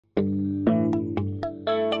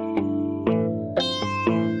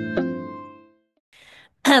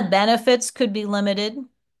Benefits could be limited.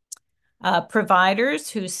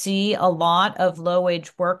 Providers who see a lot of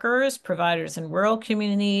low-wage workers, providers in rural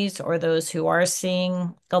communities, or those who are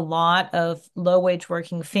seeing a lot of low-wage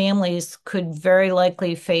working families could very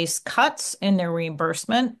likely face cuts in their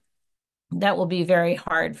reimbursement. That will be very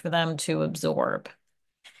hard for them to absorb.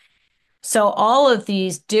 So all of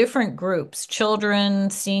these different groups,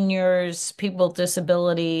 children, seniors, people with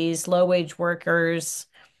disabilities, low-wage workers,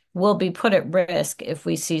 will be put at risk if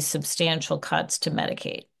we see substantial cuts to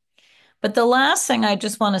Medicaid. But the last thing I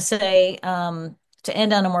just want to say, to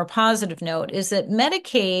end on a more positive note, is that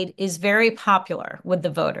Medicaid is very popular with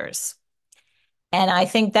the voters. And I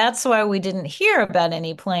think that's why we didn't hear about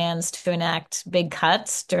any plans to enact big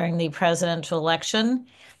cuts during the presidential election.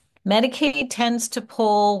 Medicaid tends to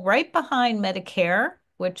pull right behind Medicare,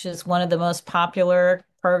 which is one of the most popular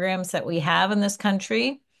programs that we have in this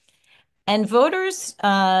country. And voters,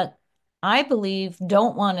 I believe,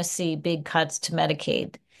 don't want to see big cuts to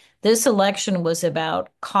Medicaid. This election was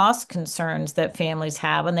about cost concerns that families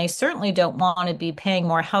have, and they certainly don't want to be paying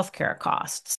more healthcare costs.